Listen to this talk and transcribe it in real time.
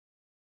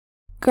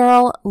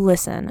Girl,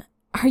 listen.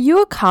 Are you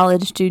a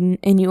college student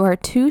and you are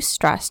too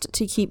stressed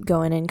to keep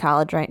going in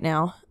college right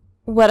now?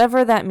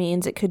 Whatever that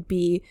means, it could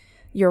be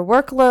your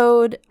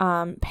workload,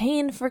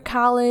 paying for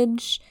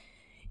college,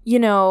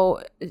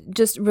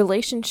 just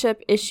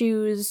relationship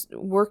issues,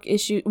 work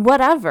issues,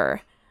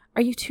 whatever.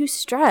 Are you too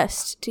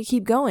stressed to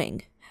keep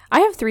going?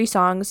 I have 3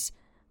 songs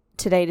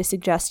today to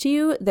suggest to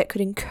you that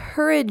could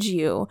encourage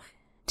you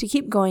to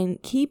keep going,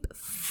 keep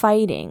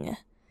fighting.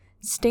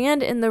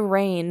 Stand in the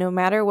rain no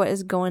matter what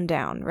is going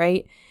down,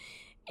 right?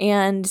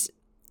 And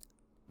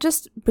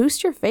just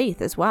boost your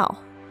faith as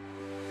well.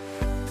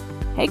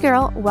 Hey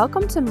girl,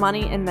 welcome to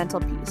Money and Mental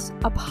Peace,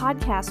 a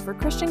podcast for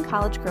Christian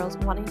college girls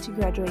wanting to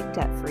graduate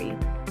debt-free.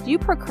 Do you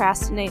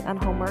procrastinate on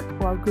homework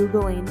while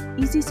Googling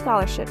easy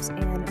scholarships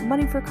and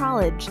money for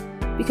college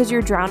because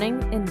you're drowning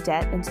in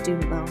debt and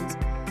student loans?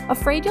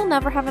 Afraid you'll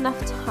never have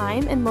enough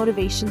time and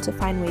motivation to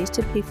find ways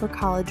to pay for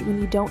college when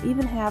you don't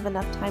even have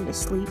enough time to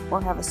sleep or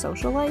have a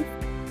social life?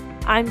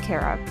 I'm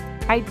Kara.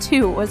 I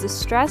too was a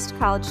stressed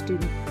college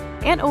student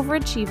and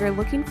overachiever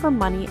looking for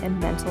money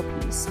and mental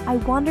peace. I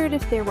wondered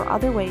if there were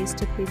other ways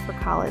to pay for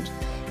college,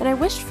 and I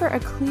wished for a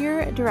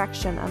clear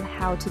direction on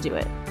how to do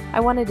it. I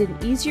wanted an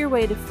easier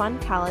way to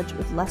fund college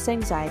with less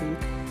anxiety,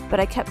 but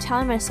I kept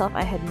telling myself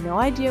I had no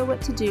idea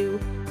what to do,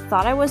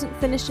 thought I wasn't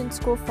finishing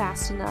school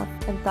fast enough,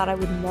 and thought I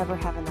would never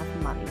have enough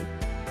money.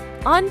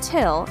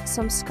 Until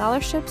some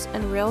scholarships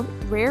and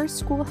rare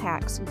school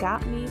hacks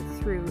got me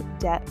through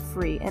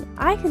debt-free, and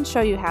I can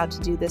show you how to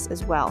do this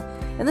as well.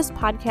 In this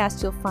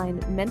podcast, you'll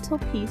find mental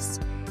peace,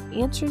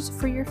 answers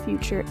for your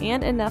future,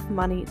 and enough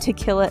money to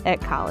kill it at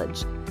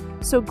college.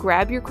 So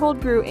grab your cold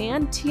brew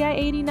and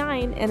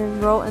TI-89 and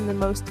enroll in the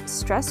most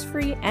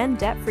stress-free and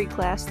debt-free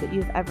class that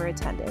you've ever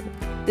attended.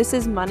 This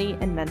is Money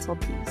and Mental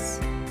Peace.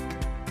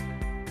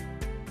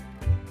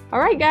 All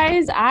right,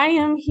 guys, I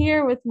am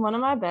here with one of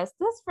my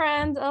bestest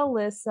friends,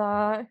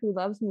 Alyssa, who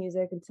loves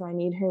music, and so I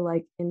need her,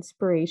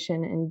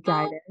 inspiration and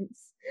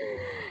guidance.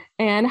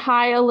 And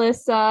hi,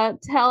 Alyssa.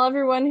 Tell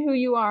everyone who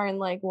you are in,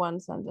 one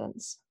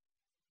sentence.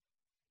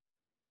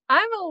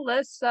 I'm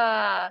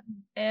Alyssa,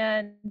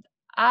 and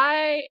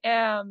I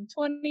am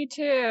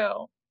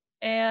 22,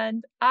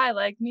 and I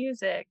like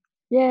music.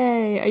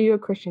 Yay. Are you a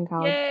Christian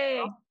college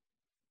girl?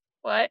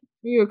 What? Are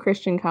you a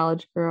Christian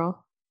college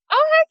girl?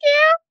 Oh, heck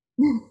yeah.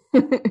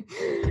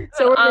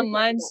 So we're an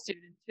online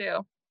student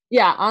too.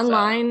 Yeah,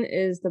 online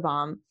is the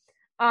bomb.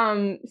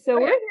 So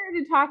we're here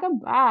to talk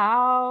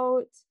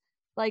about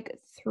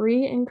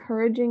 3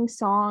 encouraging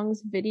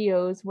songs,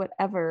 videos,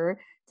 whatever,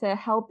 to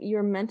help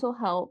your mental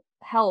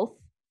health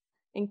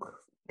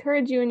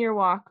encourage you in your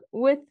walk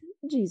with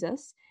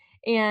Jesus.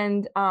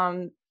 And a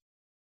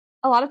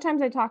lot of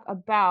times I talk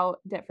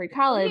about debt-free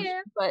college,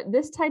 but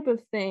this type of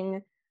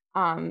thing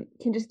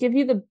can just give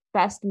you the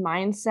best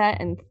mindset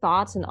and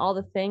thoughts and all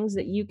the things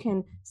that you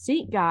can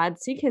seek God,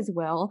 seek his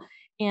will,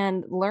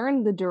 and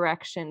learn the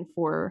direction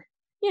for,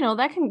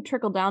 that can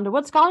trickle down to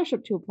what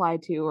scholarship to apply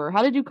to or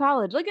how to do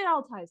college. It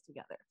all ties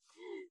together.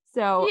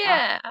 So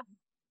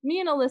me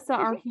and Alyssa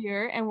are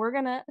here, and we're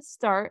going to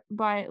start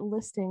by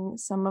listing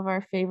some of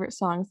our favorite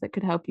songs that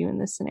could help you in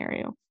this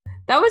scenario.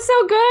 That was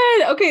so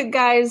good. Okay,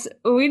 guys,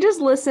 we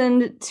just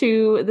listened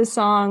to the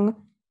song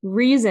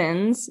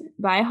Reasons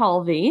by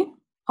Halvey.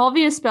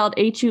 Halvey is spelled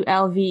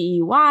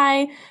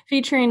Hulvey,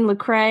 featuring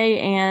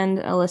Lecrae and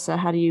Alyssa.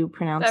 How do you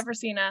pronounce it?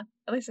 Seversina.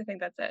 At least I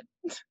think that's it.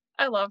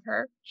 I love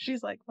her.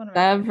 She's one of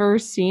my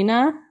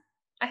Seversina?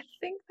 I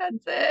think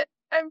that's it.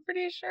 I'm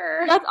pretty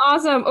sure. That's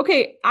awesome.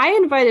 Okay, I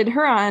invited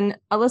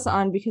Alyssa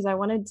on, because I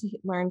wanted to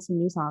learn some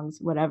new songs,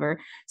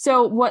 whatever.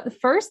 So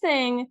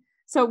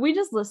we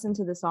just listened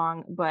to the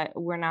song, but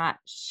we're not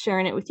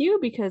sharing it with you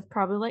because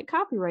probably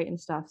copyright and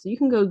stuff. So you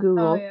can go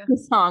Google the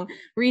song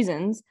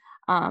Reasons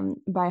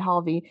by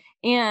Halvey.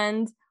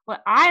 And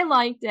what I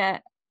liked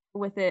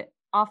with it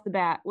off the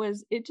bat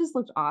was it just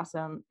looked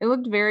awesome. It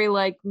looked very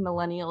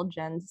millennial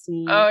Gen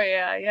Z. Oh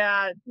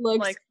yeah. It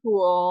looks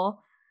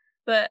cool.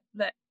 The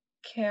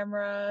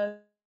camera.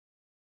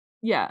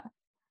 Yeah.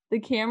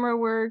 The camera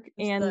work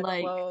and the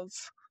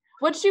clothes.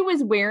 What she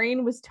was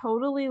wearing was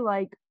totally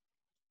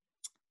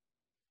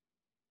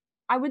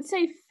I would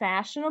say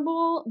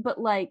fashionable, but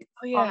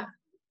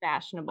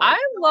fashionable. I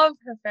love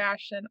her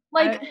fashion.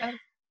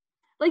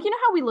 You know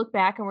how we look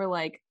back and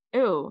we're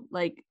ooh,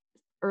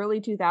 early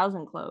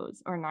 2000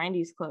 clothes or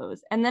 90s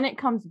clothes, and then it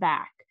comes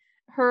back.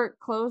 Her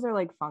clothes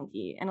are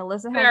funky, and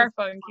Alyssa has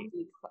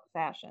funky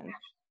fashion.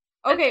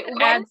 Okay, it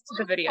adds to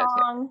the video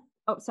too.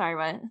 Oh, sorry,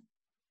 what?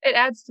 It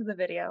adds to the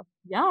video.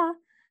 Yeah.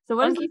 So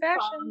what funky is the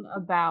song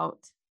about,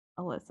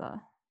 Alyssa?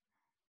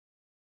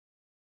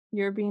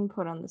 You're being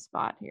put on the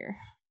spot here.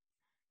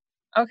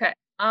 Okay.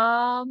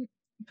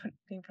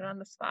 Being put on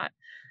the spot.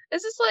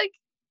 It's just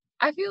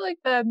I feel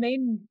the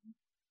main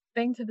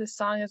thing to this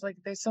song is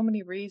there's so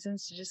many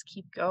reasons to just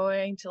keep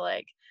going, to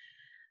and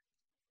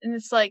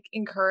it's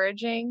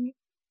encouraging,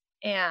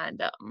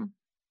 and oh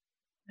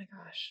my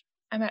gosh,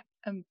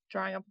 I'm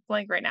drawing up a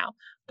blank right now,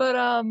 but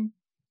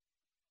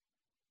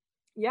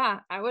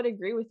yeah, I would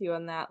agree with you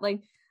on that.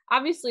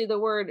 Obviously the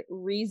word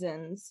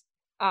reasons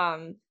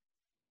And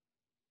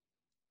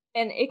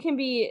it can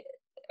be,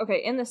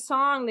 okay, in the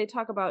song, they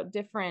talk about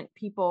different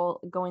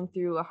people going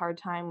through a hard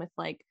time with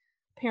like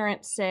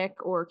parents sick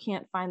or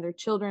can't find their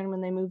children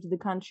when they move to the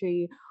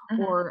country,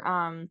 or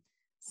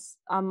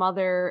a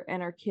mother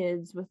and her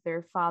kids with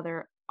their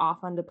father off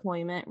on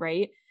deployment,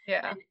 right?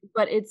 Yeah.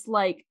 But it's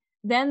like,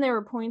 then there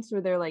were points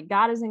where they're like,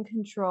 God is in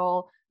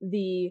control.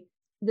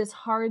 This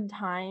hard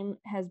time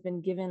has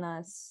given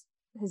us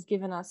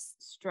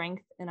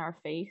strength in our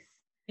faith.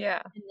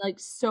 Yeah. And like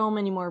so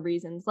many more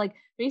reasons. Like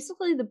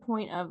basically the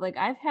point of like,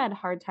 I've had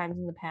hard times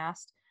in the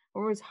past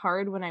where it was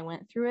hard when I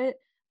went through it,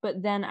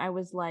 but then I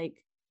was like,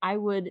 I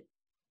would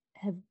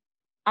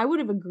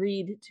have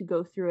agreed to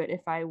go through it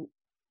if I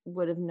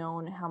would have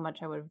known how much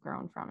I would have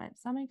grown from it.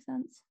 Does that make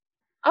sense?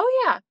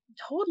 Oh yeah,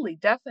 totally,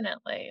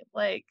 definitely.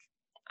 Like,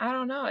 I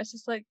don't know. It's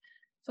just like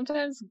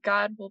sometimes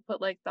God will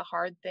put like the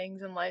hard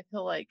things in life.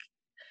 He'll like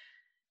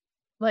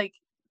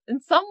in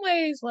some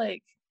ways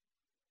like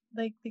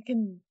they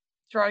can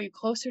draw you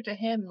closer to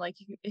him. Like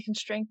it can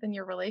strengthen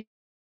your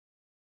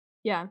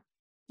Yeah.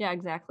 Yeah,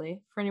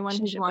 exactly. For anyone who's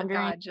relationship with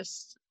wondering, God.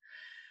 Just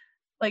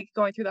like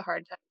going through the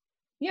hard time.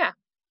 Yeah,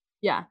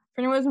 yeah.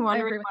 For anyone who's I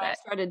wondering agree with why I that.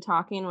 started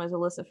talking, was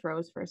Alyssa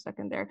froze for a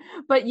second there.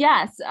 But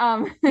yes,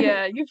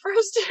 Yeah, you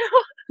first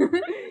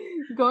too.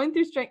 going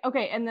through strength.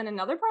 Okay, and then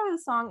another part of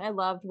the song I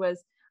loved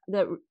was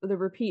the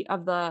repeat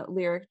of the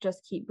lyric,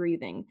 just keep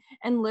breathing.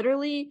 And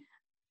literally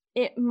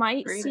it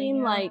might Breathing. seem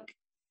Yeah. like,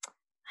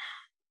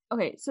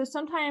 okay, so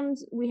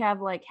sometimes we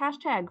have like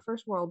hashtag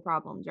first world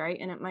problems, right?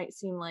 And it might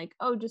seem like,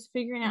 oh, just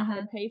figuring out how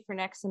to pay for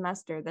next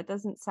semester. That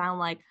doesn't sound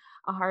like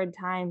a hard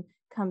time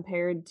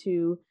compared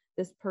to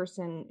this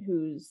person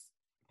whose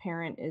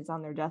parent is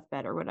on their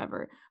deathbed or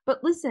whatever.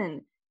 But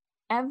listen,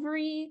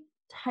 every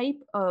type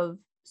of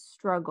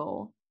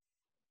struggle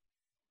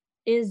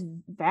is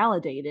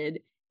validated.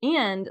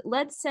 And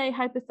let's say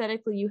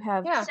hypothetically you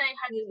have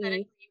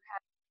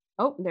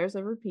oh, there's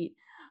a repeat,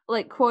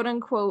 like quote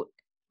unquote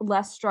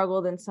less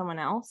struggle than someone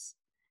else.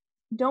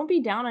 Don't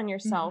be down on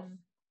yourself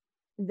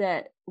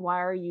that why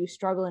are you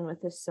struggling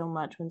with this so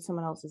much when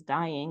someone else is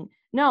dying.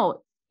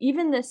 No,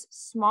 even this Oh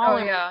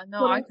smaller yeah, no,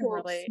 quote I can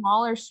unquote relate.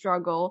 smaller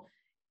struggle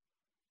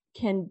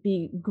can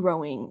be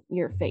growing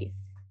your faith,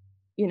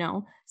 you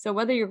know? So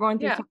whether you're going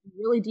through Yeah, something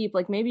really deep,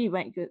 like maybe you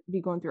might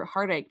be going through a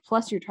heartache,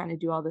 plus you're trying to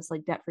do all this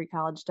like debt-free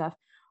college stuff,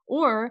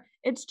 or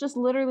it's just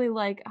literally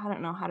like, I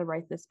don't know how to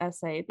write this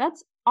essay.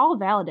 That's all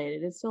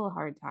validated. It's still a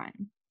hard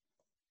time.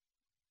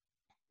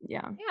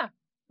 Yeah. yeah.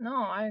 No,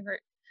 I agree.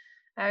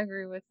 I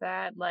agree with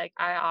that. Like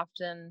I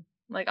often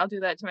like I'll do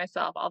that to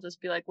myself. I'll just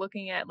be like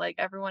looking at like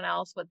everyone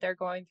else what they're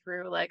going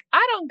through. Like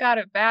I don't got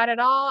it bad at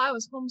all. I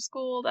was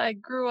homeschooled. I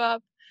grew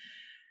up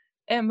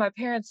and my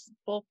parents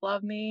both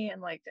love me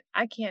and like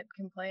I can't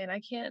complain.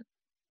 I can't,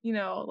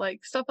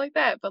 like stuff like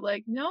that. But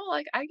like no,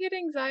 like I get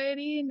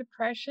anxiety and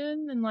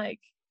depression and like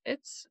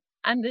it's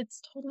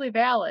it's totally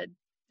valid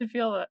to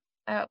feel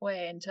that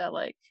way and to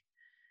like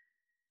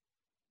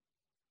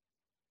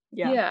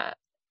Yeah. yeah,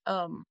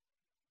 um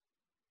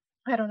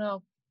I don't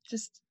know.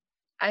 Just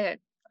I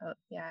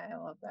yeah, I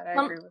love that. I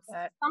Some agree with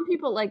that. some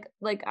people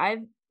like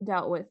I've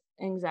dealt with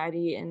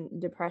anxiety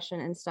and depression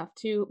and stuff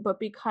too, but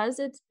because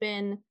it's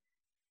been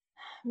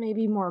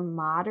maybe more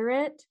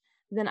moderate,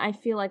 then I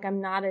feel like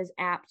I'm not as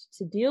apt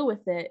to deal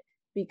with it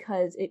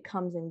because it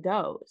comes and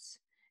goes.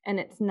 And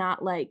it's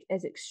not like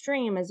as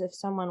extreme as if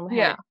someone had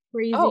Yeah. a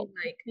crazy Oh,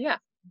 like yeah.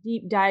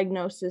 deep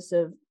diagnosis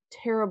of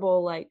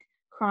terrible like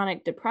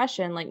chronic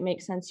depression, like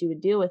makes sense you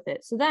would deal with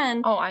it. So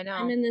then Oh, I I'm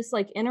know. in this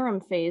like interim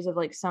phase of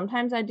like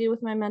sometimes I deal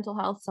with my mental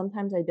health,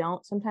 sometimes I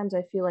don't. Sometimes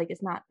I feel like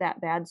it's not that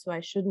bad, so I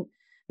shouldn't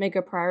make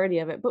a priority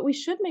of it. But we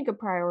should make a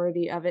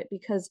priority of it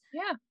because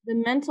Yeah. the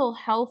mental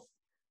health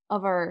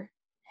of our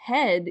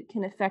head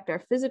can affect our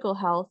physical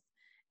health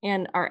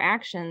and our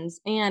actions.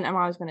 And I'm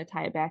always going to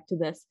tie it back to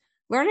this,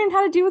 learning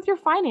how to deal with your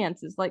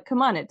finances. Like,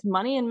 come on, it's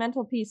money and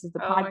mental peace is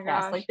the Oh my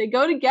podcast. Like gosh. they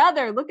go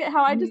together. Look at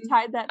how I just Mhm.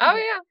 tied that Oh together.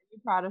 yeah. Are you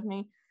proud of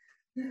me?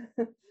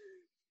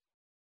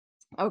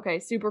 Okay,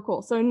 super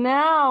cool. So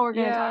now we're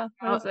going to talk Yeah,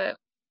 that about, was it.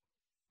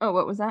 oh,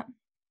 what was that?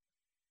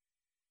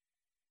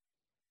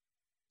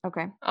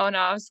 Okay. Oh no,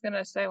 I was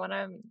gonna say when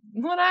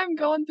I'm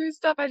going through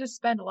stuff, I just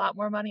spend a lot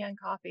more money on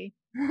coffee,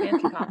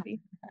 fancy coffee,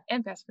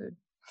 and fast food.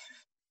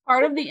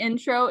 Part of the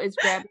intro is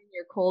grabbing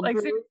your cold Like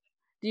brew.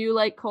 Do you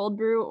like cold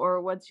brew or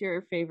what's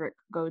your favorite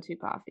go-to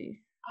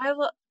coffee? I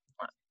love.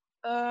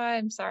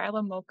 I'm sorry, I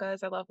love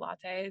mochas. I love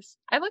lattes.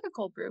 I like a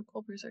cold brew.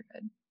 Cold brews are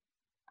good.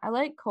 I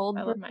like cold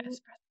I brew love my espresso.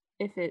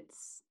 if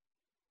it's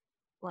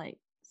like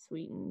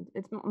sweetened.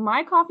 It's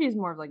my coffee is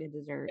more of like a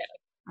dessert. Yeah.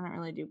 I don't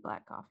really do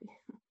black coffee.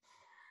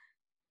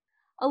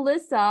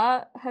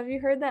 Alyssa, have you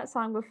heard that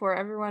song before?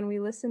 Everyone, we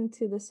listened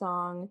to the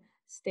song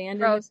Stand in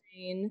the Froze.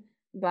 Rain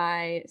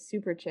by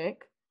Super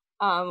Chick,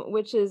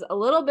 which is a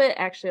little bit,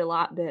 actually a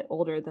lot bit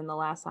older than the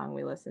last song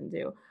we listened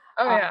to.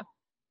 Oh yeah,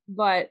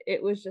 But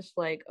it was just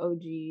like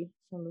OG,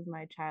 some of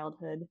my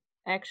childhood.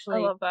 I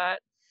Actually, love that.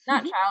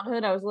 not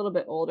childhood, I was a little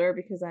bit older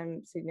because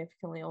I'm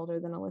significantly older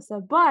than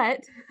Alyssa,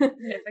 but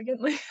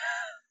Significantly.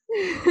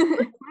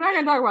 we're not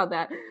going to talk about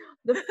that.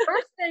 The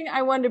first thing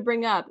I wanted to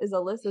bring up is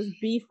Alyssa's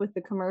beef with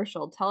the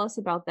commercial. Tell us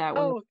about that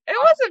one. Oh, it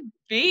wasn't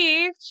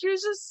beef. She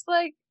was just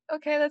like,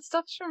 okay, that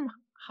stuff's from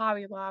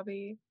Hobby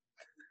Lobby.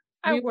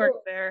 I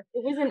worked there.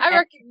 It was an I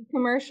work. Etsy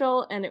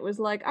commercial, and it was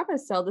like, I'm going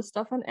to sell this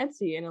stuff on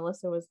Etsy. And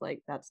Alyssa was like,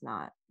 that's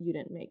not, you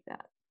didn't make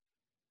that.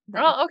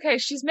 Well, okay,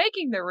 she's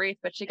making the wreath,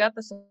 but she got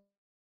the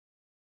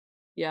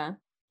Yeah.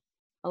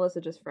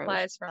 Alyssa just froze.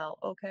 supplies from.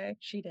 Okay,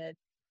 she did.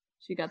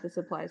 She got the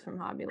supplies from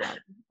Hobby Lobby.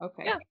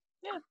 Okay. Yeah.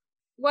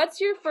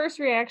 What's your first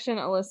reaction,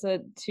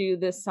 Alyssa, to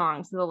this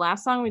song? So the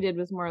last song we did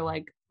was more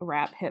like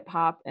rap hip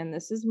hop, and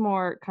this is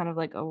more kind of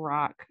like a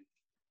rock.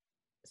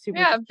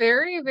 Yeah,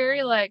 very,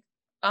 very like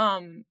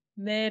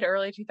mid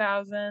early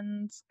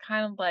 2000s,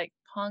 kind of like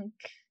punk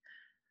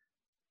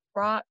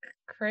rock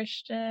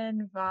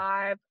Christian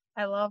vibe.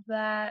 I love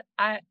that.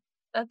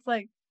 That's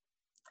like,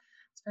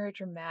 it's very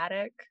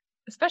dramatic,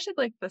 especially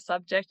like the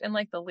subject and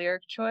like the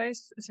lyric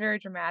choice is very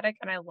dramatic,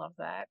 and I love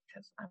that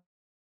because I'm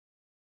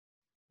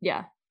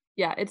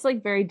yeah, it's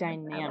like very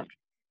dynamic.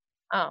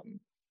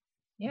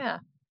 Yeah.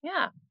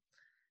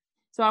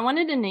 So I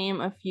wanted to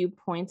name a few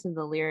points of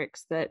the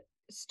lyrics that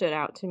stood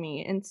out to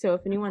me, and so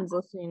if anyone's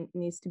listening,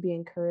 needs to be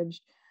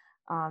encouraged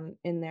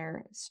in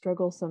their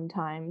struggle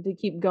sometime to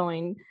keep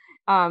going.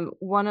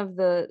 One of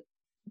the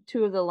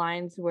two of the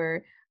lines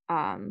where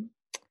part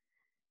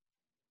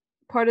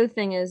of the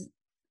thing is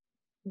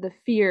the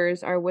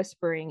fears are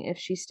whispering, if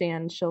she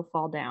stands she'll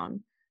fall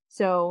down.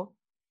 So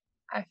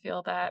I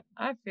feel that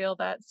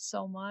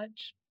so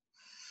much.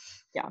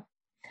 Yeah.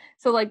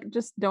 So like,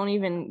 just don't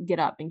even get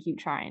up and keep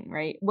trying,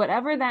 right?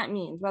 Whatever that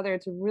means, whether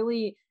it's a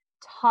really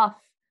tough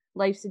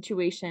life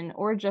situation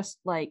or just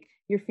like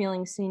you're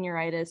feeling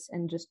senioritis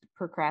and just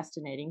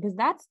procrastinating, because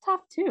that's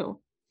tough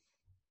too.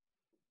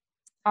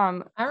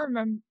 I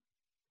remember.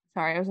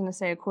 Sorry, I was gonna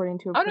say, according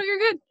to a no, you're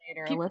good.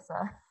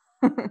 Alyssa.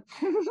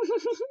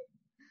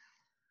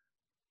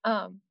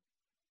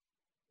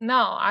 No,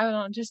 I don't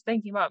know, just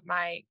thinking about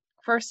my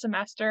first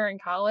semester in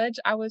college,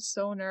 I was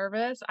so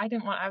nervous. I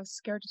was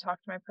scared to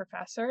talk to my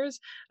professors,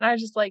 and I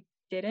just like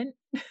didn't.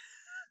 And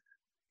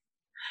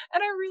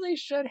I really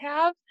should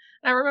have.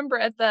 And I remember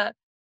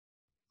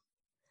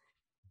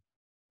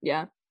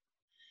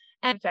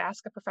and to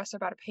ask a professor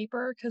about a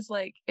paper, because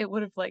like it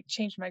would have like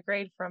changed my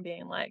grade from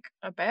being like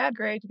a bad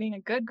grade to being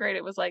a good grade.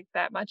 It was like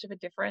that much of a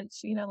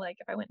difference, like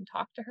if I went and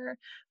talked to her. I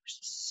was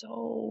just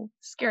so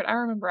scared. I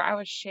remember I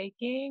was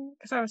shaking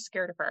because I was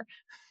scared of her.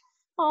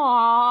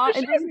 Aww,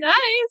 she was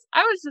nice.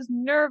 I was just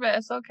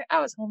nervous. Okay,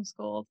 I was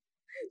homeschooled.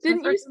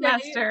 Didn't you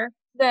say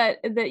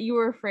that you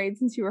were afraid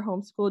since you were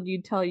homeschooled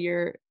you'd call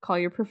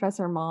your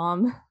professor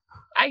mom?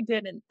 I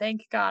didn't.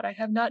 Thank God, I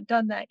have not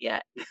done that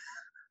yet.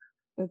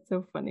 That's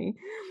so funny.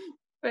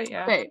 But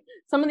yeah. Okay.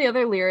 Some of the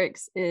other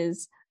lyrics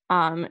is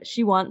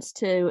she wants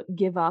to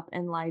give up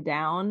and lie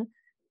down,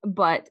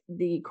 but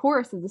the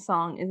chorus of the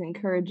song is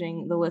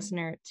encouraging the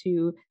listener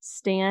to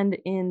stand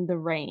in the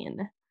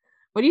rain.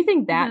 What do you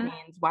think that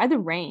means? Why the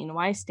rain?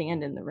 Why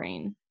stand in the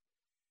rain?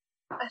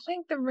 I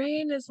think the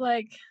rain is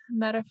like a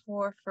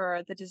metaphor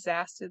for the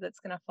disaster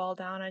that's gonna fall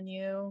down on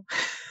you.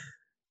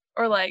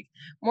 Or like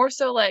more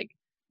so like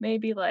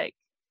maybe like,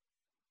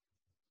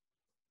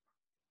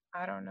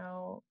 I don't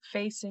know,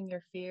 facing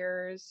your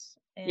fears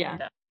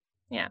and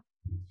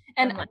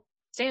and like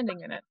standing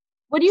in it.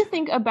 What do you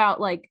think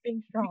about like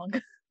being strong,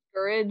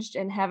 discouraged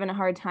and having a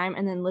hard time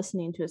and then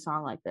listening to a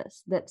song like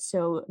this that's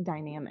so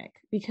dynamic?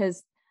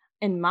 Because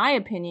in my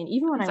opinion,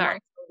 even when I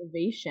watch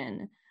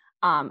motivation,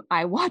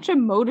 I watch a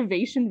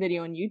motivation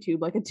video on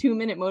YouTube, like a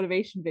 2-minute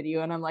motivation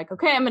video, and I'm like,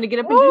 okay, I'm gonna get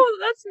up and do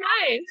that's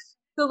nice.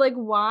 So like,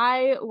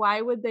 why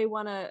would they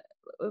want to?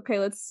 Okay,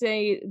 let's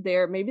say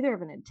maybe they're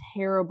having a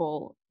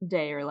terrible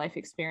day or life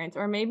experience,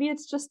 or maybe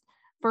it's just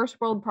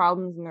first world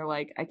problems and they're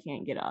like, I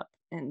can't get up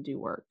and do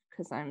work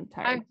because I'm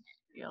tired.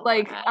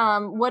 Like,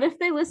 what if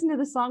they listen to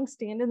the song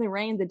Stand in the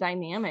Rain, the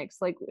dynamics?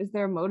 Like, is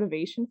there a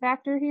motivation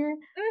factor here?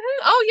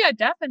 Oh yeah,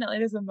 definitely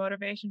there's a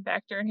motivation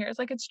factor in here. It's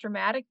like, it's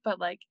dramatic, but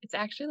like it's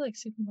actually like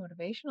super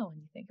motivational when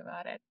you think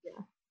about it.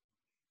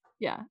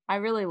 Yeah, I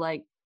really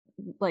like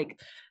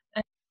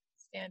Stand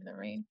in the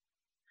Rain.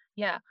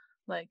 Yeah,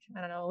 like,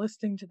 I don't know,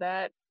 listening to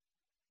that.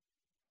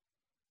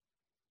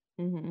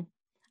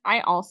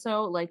 I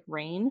also like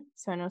rain,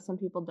 so I know some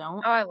people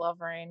don't. Oh, I love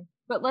rain.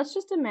 But let's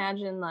just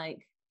imagine like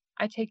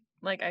I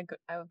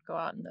would go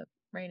out in the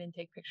rain and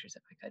take pictures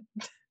if I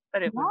could.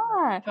 But it would.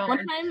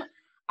 One time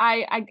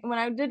I when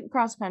I did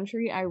cross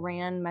country, I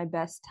ran my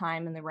best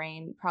time in the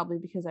rain, probably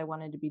because I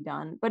wanted to be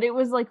done. But it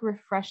was like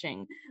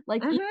refreshing.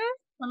 Like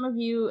some of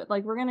you,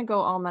 like, we're gonna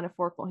go all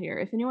metaphorical here.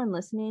 If anyone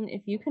listening,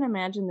 if you can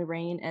imagine the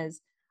rain as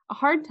a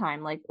hard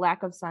time, like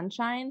lack of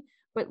sunshine,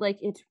 but like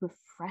it's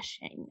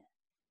refreshing,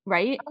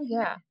 right? Oh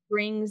yeah. It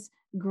brings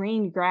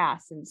green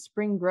grass and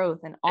spring growth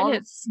and all. And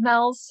it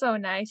smells so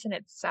nice and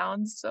it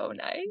sounds so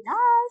nice.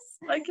 Yes.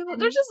 Like,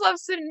 I just love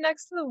sitting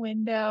next to the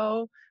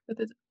window with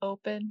it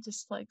open,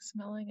 just like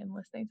smelling and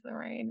listening to the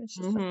rain. It's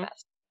just the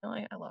best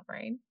feeling. I love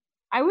rain.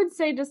 I would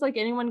say, just like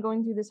anyone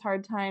going through this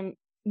hard time,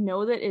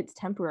 know that it's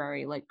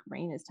temporary. Like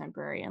rain is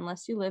temporary.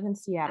 Unless you live in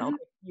Seattle, Mhm.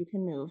 you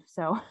can move.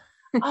 So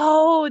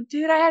Oh,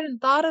 dude, I hadn't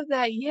thought of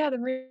that. Yeah,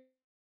 the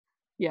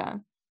yeah,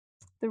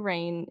 the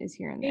rain is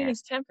here and rain there.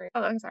 is temporary.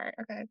 Oh, I'm sorry.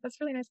 Okay, that's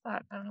a really nice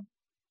thought. I don't know.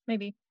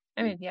 Maybe.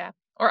 I mean, yeah.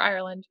 Or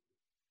Ireland.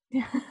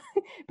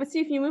 But see,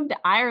 if you move to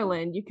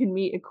Ireland, you can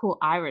meet a cool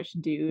Irish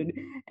dude,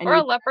 and Or a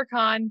you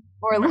leprechaun.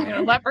 or Marrying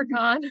a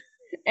leprechaun.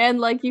 and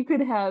like you could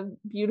have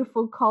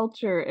beautiful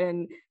culture.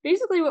 And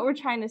basically, what we're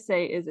trying to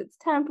say is it's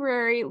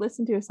temporary.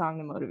 Listen to a song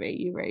to motivate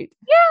you, right?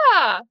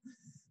 Yeah.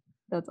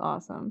 That's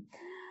awesome.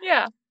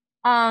 Yeah.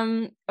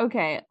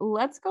 Okay,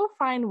 let's go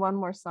find one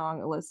more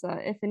song,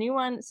 Alyssa. If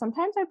anyone,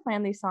 sometimes I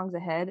plan these songs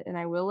ahead, and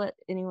I will let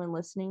anyone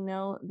listening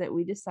know that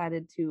we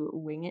decided to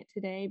wing it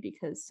today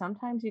because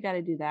sometimes you got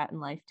to do that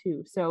in life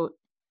too. So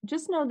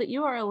just know that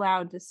you are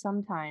allowed to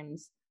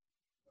sometimes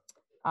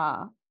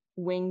uh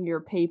wing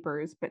your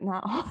papers, but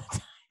not all the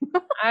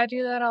time. I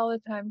do that all the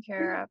time,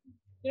 Kara.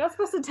 You're not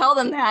supposed to tell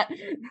them that.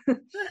 All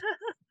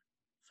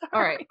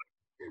Sorry. right,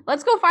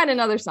 let's go find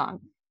another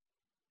song.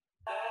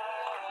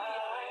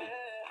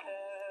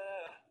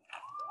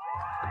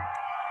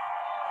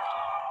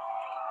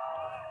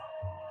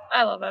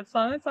 I love that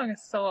song. That song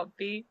is so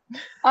upbeat.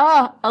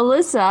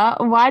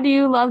 Alyssa, why do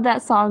you love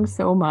that song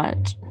so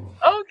much?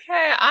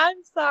 Okay, I'm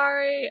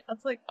sorry.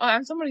 It's like, oh,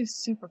 I'm somebody who's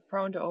super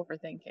prone to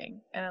overthinking,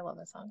 and I love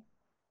that song.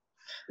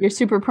 You're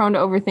super prone to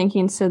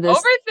overthinking, so this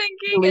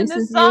Overthinking, and this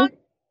releases song you.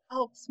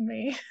 helps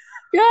me.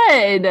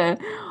 Good.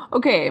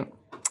 Okay.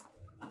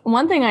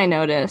 One thing I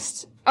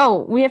noticed.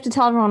 Oh, we have to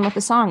tell everyone what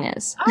the song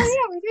is.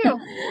 Oh, yeah,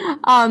 we do.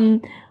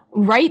 um,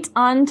 Right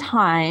on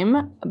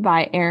Time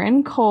by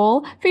Aaron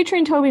Cole,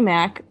 featuring Toby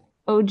Mac,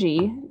 OG.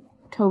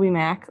 Toby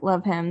Mac,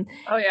 love him.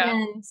 Oh, yeah.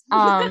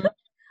 And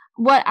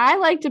what I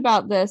liked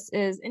about this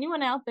is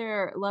anyone out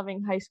there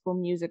loving High School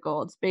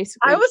Musical, it's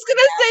basically I was gonna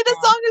say the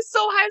song is so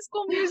High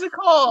School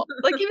Musical.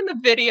 Like, even the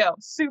video,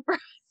 super.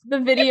 the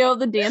video,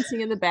 the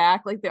dancing in the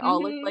back, like they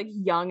all look Mhm. like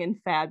young and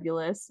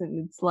fabulous,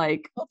 and it's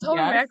like, Well, Toby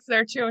yes, Mac's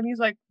there too, and he's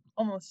like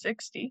almost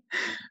 60.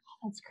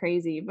 that's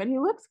crazy, but he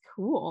looks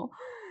cool.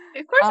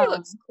 Of course, he Um,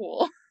 looks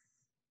cool.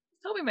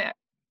 Toby Mac.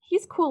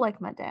 he's cool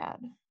like my dad.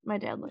 My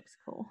dad looks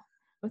cool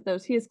with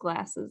those. He has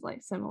glasses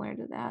like similar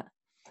to that.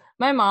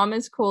 My mom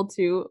is cool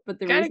too, but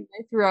the Gotta, reason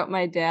I threw out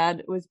my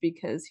dad was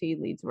because he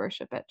leads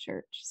worship at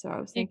church. So I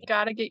was you thinking,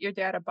 gotta get your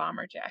dad a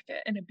bomber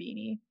jacket and a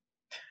beanie,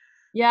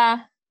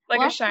 yeah, like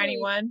well, a shiny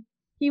actually, one.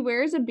 he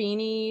wears a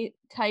beanie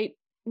type.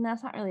 And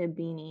that's not really a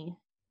beanie,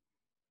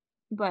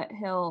 but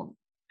he'll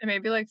And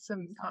maybe like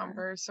some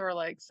Converse or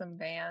like some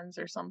Vans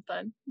or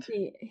something.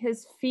 see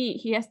his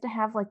feet. He has to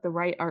have like the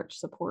right arch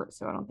support,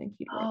 so I don't think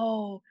he'd wear.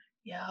 Oh,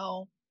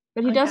 yo.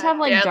 But he I does got have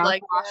a like dad dark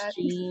like wash that.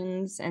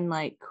 jeans and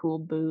like cool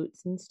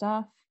boots and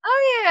stuff.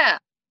 Oh, yeah.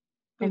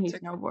 And he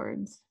Boots are cool.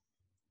 snowboards.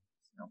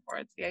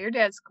 Snowboards. Yeah, your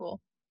dad's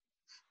cool.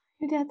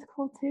 Your dad's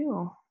cool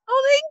too.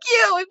 Oh, thank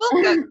you. We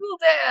both got cool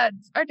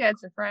dads. Our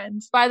dads are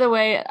friends. By the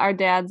way, our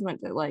dads went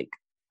to like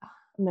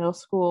middle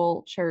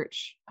school,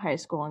 church, high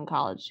school, and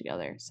college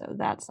together, so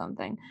that's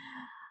something.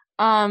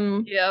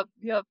 Yep,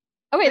 yep.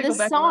 Okay, They go this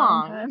back a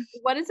long song. time.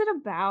 What is it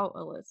about,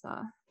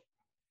 Alyssa?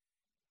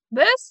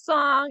 This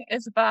song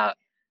is about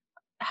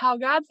how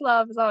God's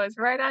love is always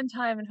right on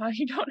time and how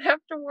you don't have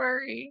to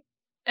worry.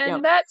 Yep.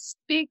 And that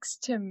speaks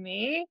to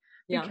me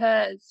Yeah.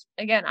 because,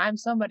 again, I'm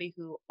somebody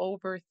who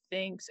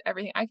overthinks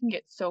everything. I can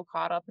get so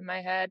caught up in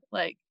my head,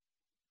 like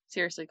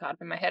seriously caught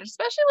up in my head,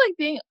 especially like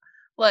being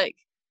like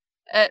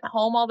at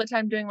home all the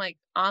time doing like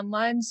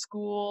online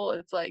school.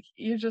 It's like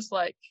you're just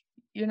like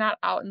you're not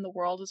out in the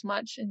world as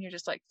much and you're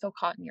just like so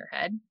caught in your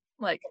head.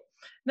 Like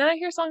then I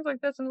hear songs like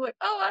this and I'm like,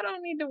 oh, I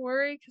don't need to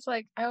worry because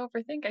like I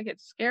overthink. I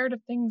get scared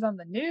of things on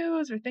the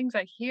news or things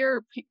I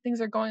hear, things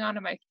are going on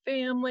in my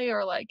family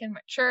or like in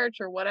my church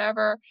or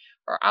whatever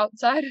or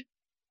outside.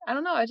 I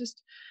don't know.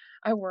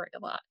 I worry a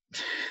lot.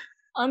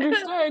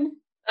 Understood.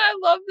 I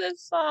love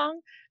this song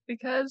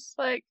because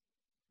like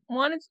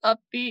one, it's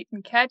upbeat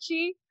and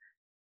catchy.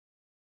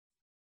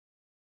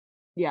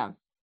 Yeah.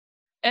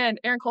 And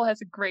Aaron Cole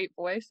has a great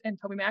voice, and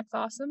Toby Mac's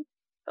awesome.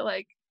 But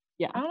like,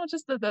 Yeah. I don't know,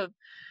 just the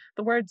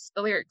words,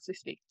 the lyrics, they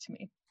speak to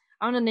me.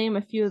 I want to name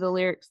a few of the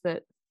lyrics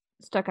that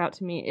stuck out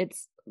to me.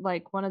 It's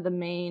like one of the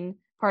main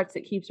parts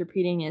that keeps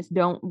repeating is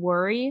 "Don't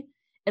worry,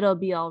 it'll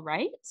be all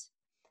right,"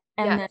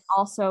 and then Yes.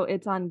 also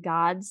it's on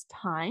God's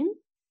time.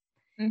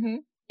 Mm-hmm.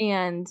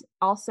 And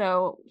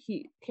also,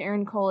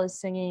 Aaron Cole is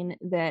singing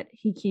that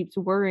he keeps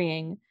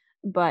worrying,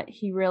 but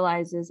he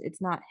realizes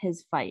it's not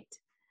his fight.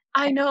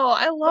 I know.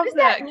 I love What does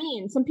that. that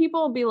mean? Some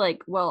people will be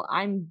like, "Well,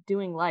 I'm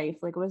doing life.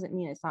 Like, what does it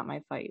mean? It's not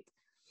my fight."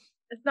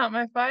 It's not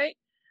my fight.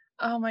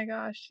 Oh my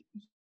gosh.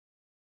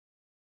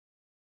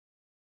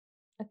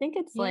 I think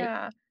it's like,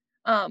 Yeah.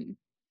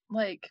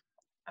 Like,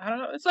 I don't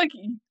know. It's like,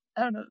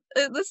 I don't know.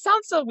 This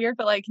sounds so weird,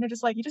 but like,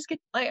 just like, you just get,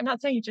 like, I'm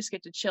not saying you just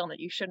get to chill and that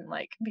you shouldn't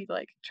like be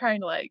like trying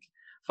to like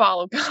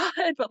follow God,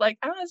 but like,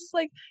 I don't know. It's just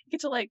like, you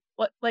get to like,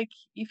 what, like,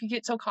 if you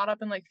get so caught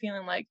up in like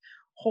feeling like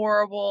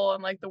horrible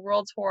and like the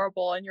world's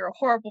horrible and you're a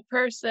horrible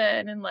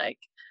person and like,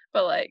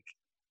 but like,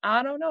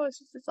 I don't know. It's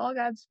just, it's all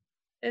God's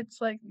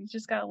it's like you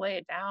just gotta lay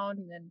it down,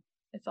 and then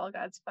it's all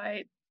God's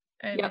fight.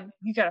 I Yep. mean,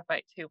 you gotta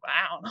fight too, but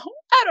I don't know.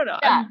 I don't know.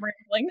 Yeah. I'm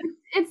rambling.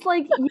 It's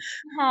like you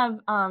have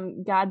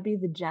God be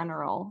the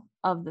general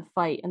of the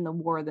fight and the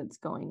war that's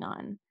going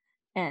on.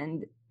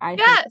 And I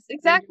think Yes,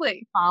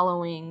 exactly.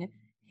 following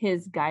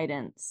his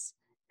guidance,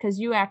 because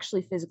you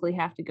actually physically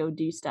have to go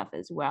do stuff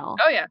as well.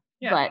 Oh yeah.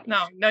 Yeah. But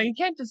No, you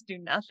can't just do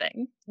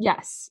nothing.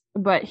 yes,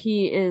 but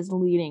he is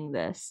leading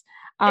this.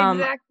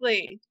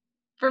 Exactly.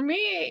 For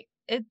me,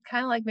 it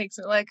kind of like makes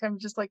it like I'm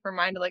just like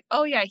reminded like,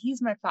 oh yeah,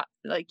 he's my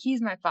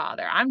he's my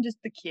father. I'm just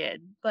the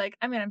kid. Like,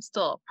 I mean, I'm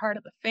still a part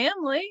of the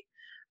family,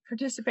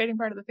 participating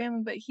part of the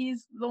family, but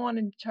he's the one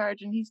in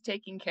charge and he's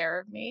taking care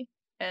of me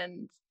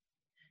and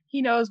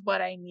he knows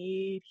what I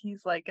need.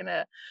 He's like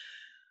gonna,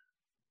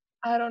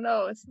 I don't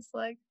know. It's just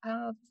like, I don't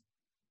know.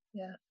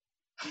 Yeah.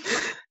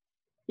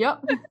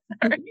 Yep.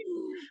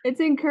 It's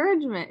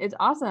encouragement. It's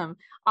awesome.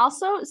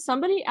 Also,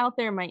 somebody out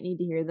there might need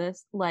to hear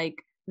this. Like,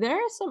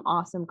 there is some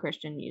awesome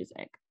Christian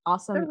music.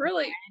 Awesome. There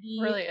really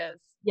is.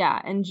 Yeah,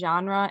 and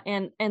genre.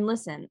 And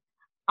listen,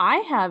 I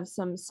have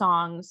some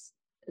songs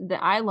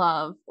that I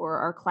love or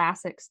are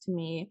classics to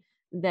me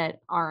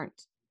that aren't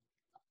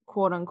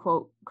quote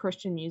unquote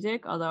Christian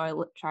music, although I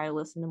try to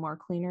listen to more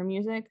cleaner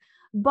music.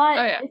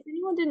 But if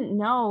anyone didn't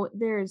know,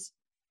 there's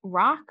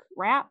rock,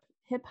 rap,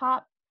 hip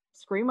hop,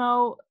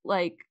 screamo,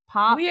 like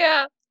pop.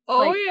 Yeah.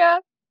 Oh yeah.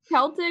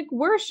 Celtic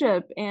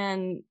worship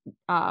and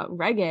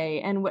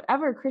reggae and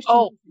whatever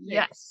Christian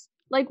music. Yes.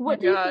 Like, what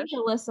do you think,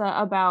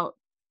 Alyssa, about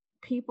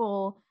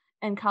people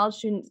and college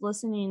students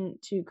listening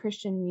to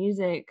Christian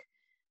music,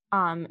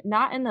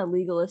 not in a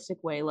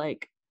legalistic way,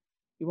 like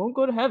you won't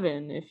go to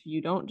heaven if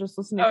you don't just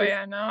listen to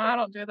Christian no, I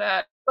don't do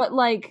that. But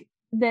like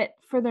that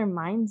for their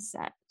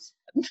mindset.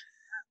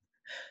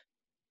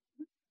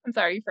 I'm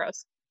sorry, you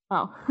froze.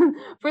 Oh,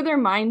 for their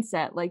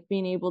mindset, like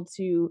being able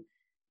to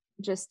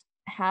just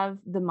have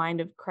the mind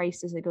of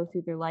Christ as they go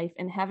through their life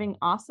and having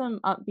awesome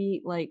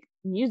upbeat like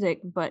music,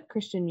 but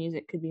Christian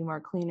music could be more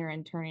cleaner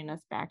and turning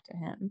us back to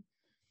him.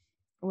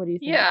 What do you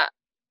think? Yeah.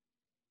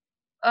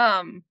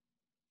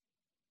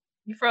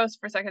 You froze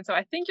for a second. So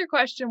I think your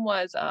question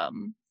was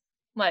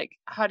like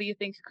how do you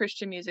think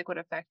Christian music would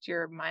affect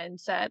your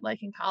mindset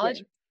like in college?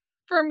 Yeah.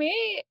 For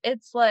me,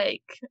 it's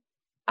like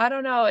I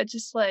don't know, it's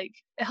just like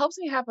it helps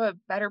me have a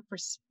better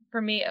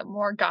for me a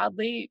more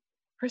godly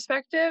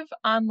perspective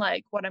on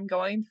like what I'm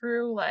going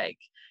through, like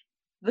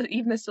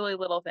even the silly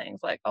little things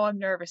like, oh, I'm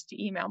nervous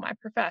to email my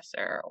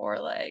professor, or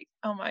like,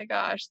 oh my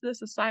gosh,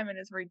 this assignment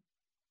is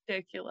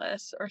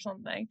ridiculous or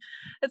something.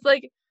 It's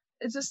like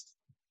it's just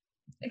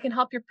it can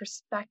help your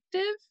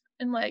perspective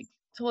and like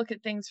to look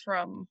at things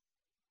from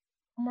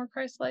a more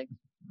Christ-like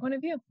point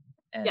of view.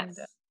 And yes,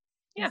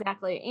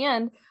 exactly.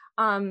 And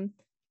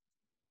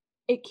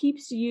it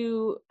keeps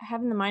you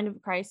having the mind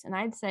of Christ, and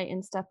I'd say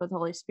in step with the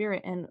Holy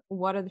Spirit. And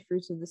what are the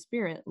fruits of the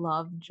Spirit?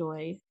 Love,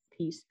 joy,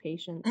 peace,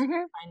 patience,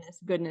 kindness,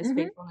 goodness,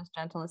 faithfulness,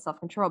 gentleness,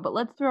 self-control. But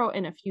let's throw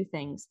in a few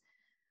things.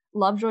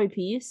 Love, joy,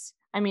 peace.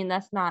 I mean,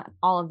 that's not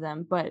all of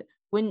them, but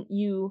wouldn't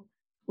you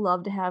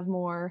love to have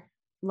more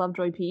love,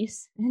 joy,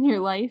 peace in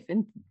your life?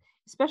 And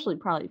especially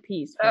probably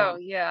peace. Oh,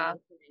 yeah.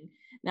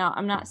 Now,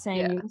 I'm not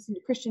saying you listen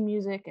to Christian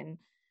music and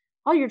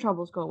all your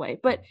troubles go away,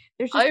 but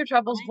there's just all your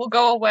troubles will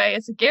go away.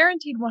 It's a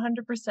guaranteed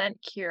 100%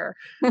 cure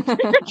for your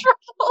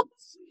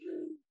troubles.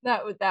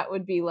 That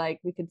would be like,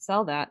 we could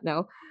sell that.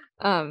 No,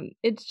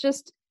 it's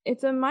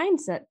a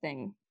mindset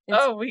thing.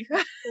 It's an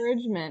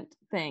encouragement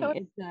thing.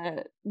 It's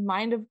a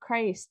mind of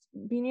Christ,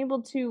 being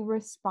able to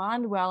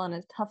respond well in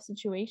a tough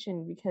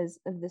situation because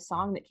of the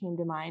song that came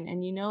to mind.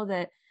 And you know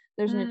that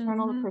there's an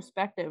eternal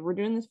perspective. We're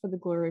doing this for the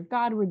glory of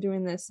God. We're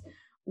doing this.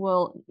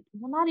 We'll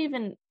not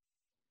even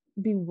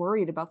be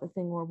worried about the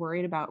thing we're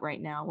worried about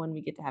right now when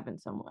we get to heaven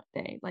some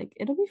day. Like,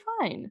 it'll be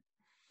fine.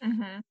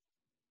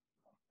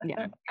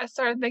 Yeah. I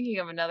started thinking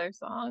of another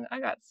song. I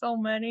got so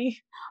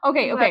many.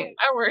 Okay. I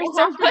worry we'll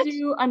have to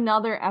do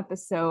another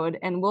episode,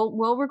 and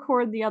we'll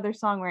record the other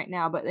song right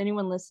now. But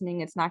anyone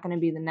listening, it's not going to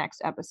be the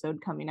next episode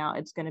coming out.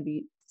 It's going to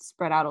be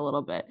spread out a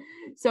little bit.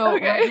 So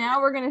right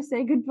now we're going to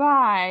say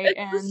goodbye.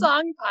 It's a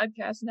song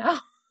podcast now.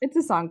 It's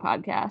a song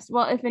podcast.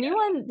 Well, if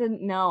anyone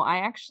didn't know, I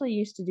actually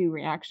used to do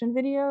reaction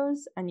videos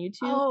on YouTube.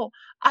 Oh,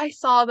 I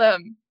saw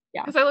them.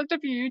 Yeah. Because I looked up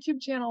your YouTube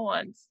channel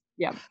once.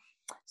 Yeah.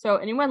 So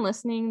anyone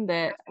listening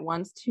that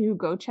wants to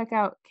go check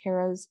out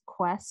Kara's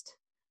quest,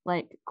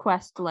 like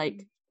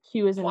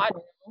Q is in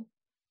quail.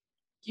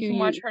 You can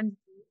watch her.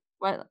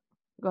 What?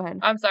 Go ahead.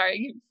 I'm sorry.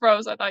 You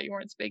froze. I thought you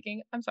weren't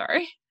speaking. I'm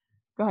sorry.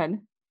 Go ahead.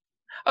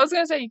 I was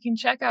going to say you can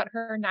check out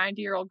her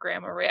 90-year-old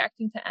grandma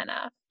reacting to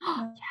NF.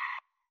 Yeah.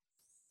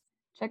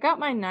 Check out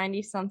my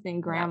 90-something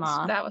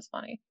grandma. That was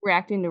funny.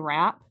 Reacting to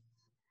rap.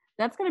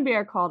 That's going to be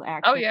our call to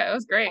action. Oh, yeah. It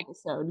was great.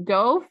 Episode.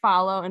 Go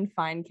follow and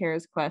find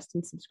Kara's Quest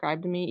and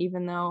subscribe to me,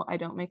 even though I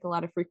don't make a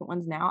lot of frequent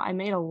ones now. I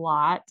made a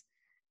lot.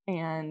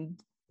 And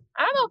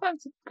I don't know if I'm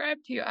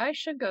subscribed to you. I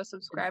should go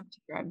subscribe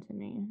to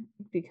me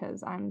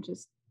because I'm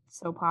just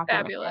so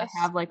popular. Fabulous.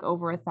 I have like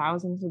over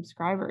 1,000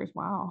 subscribers.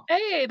 Wow.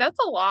 Hey, that's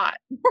a lot.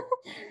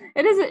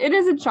 It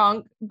is a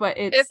chunk, but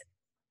it's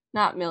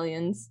Not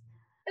millions.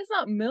 It's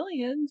not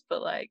millions,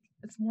 but like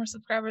it's more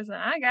subscribers than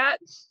I got.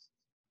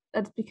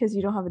 That's because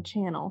you don't have a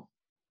channel,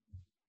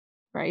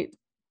 right?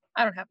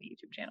 I don't have a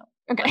YouTube channel.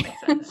 Okay.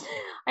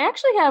 I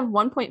actually have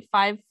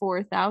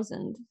 1.54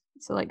 thousand,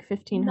 so like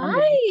 1,500.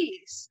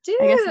 Nice, dude.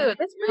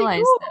 That's really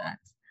cool. That.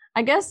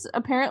 I guess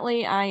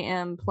apparently I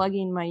am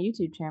plugging my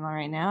YouTube channel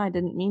right now. I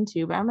didn't mean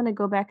to, but I'm gonna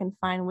go back and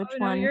find which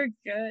one you're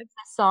good.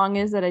 The song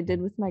is that I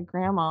did with my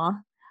grandma.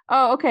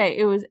 Oh, okay.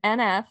 It was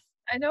NF.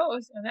 I know it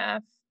was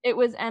NF. It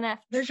was NF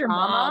There's Trauma your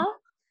mom.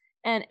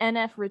 and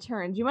NF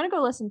Returns. You want to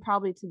go listen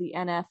probably to the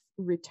NF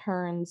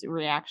Returns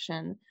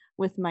reaction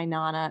with my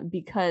Nana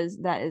because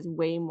that is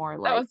way more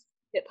like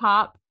hip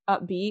hop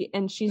upbeat,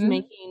 and she's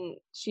making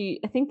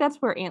I think that's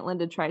where Aunt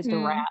Linda tries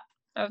to rap.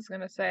 I was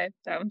gonna say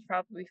that one's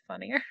probably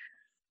funnier.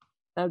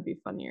 That would be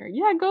funnier.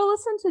 Yeah, go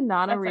listen to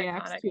Nana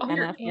reacts to NF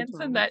your aunt's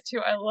in that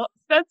too. I love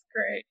that's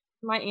great.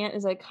 My aunt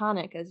is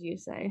iconic, as you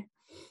say.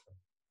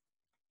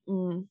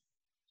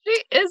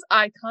 She is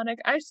iconic.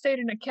 I stayed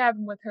in a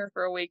cabin with her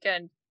for a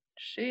weekend.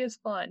 She is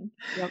fun.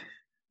 Yep.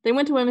 They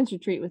went to women's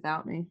retreat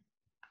without me.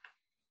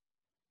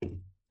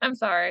 I'm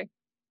sorry.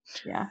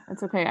 Yeah,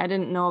 it's okay. I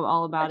didn't know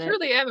all about it. I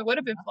truly am. It would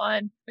have been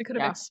fun. We could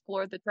have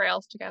explored the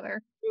trails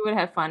together. We would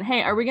have fun.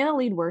 Hey, are we going to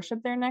lead worship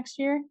there next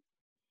year?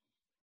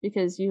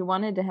 Because you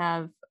wanted to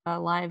have a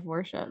live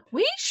worship.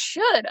 We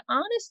should,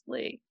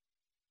 honestly.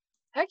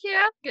 Heck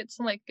yeah. Get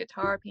some like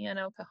guitar,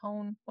 piano,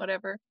 cajon,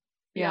 whatever.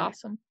 Be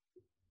awesome.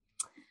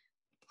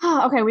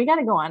 Okay, we got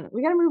to go on.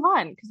 We got to move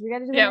on because we got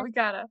to do Yeah, we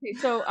got to.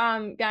 So,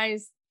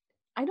 guys,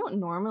 I don't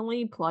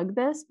normally plug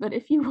this, but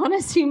if you want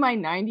to see my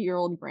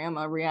 90-year-old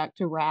grandma react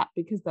to rap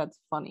because that's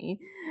funny,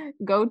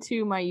 go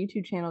to my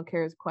YouTube channel,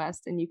 Kara's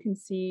Quest, and you can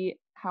see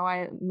how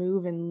I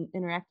move and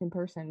interact in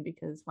person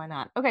because why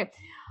not? Okay.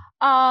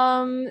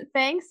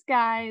 Thanks,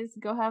 guys.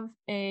 Go have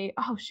I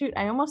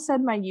almost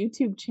said my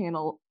YouTube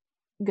channel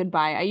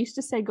goodbye. I used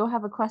to say go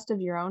have a quest of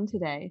your own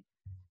today,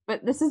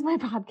 but this is my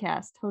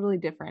podcast, totally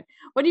different.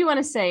 What do you want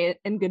to say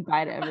and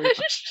goodbye to everyone?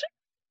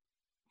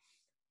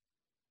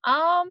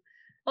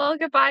 Well,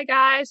 goodbye,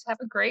 guys. Have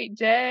a great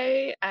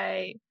day.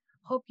 I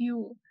hope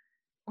you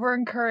were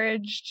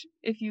encouraged.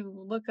 If you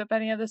look up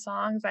any of the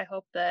songs, I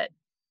hope that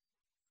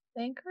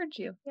they encourage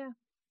you. Yeah.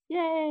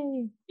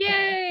 Yay.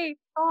 Yay.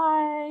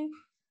 Bye.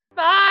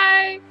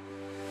 Bye.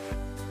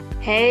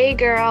 Hey,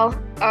 girl.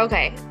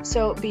 Okay,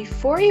 so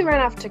before you run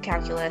off to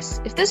calculus,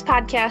 if this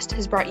podcast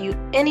has brought you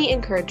any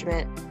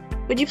encouragement,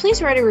 would you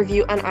please write a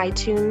review on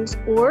iTunes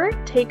or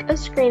take a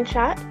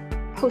screenshot,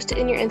 post it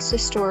in your Insta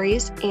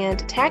stories, and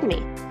tag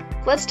me.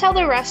 Let's tell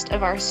the rest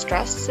of our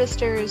stressed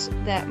sisters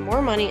that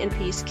more money and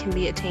peace can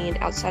be attained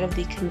outside of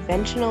the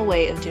conventional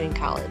way of doing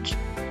college.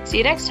 See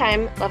you next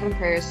time. Love and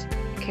prayers,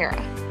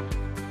 Kara.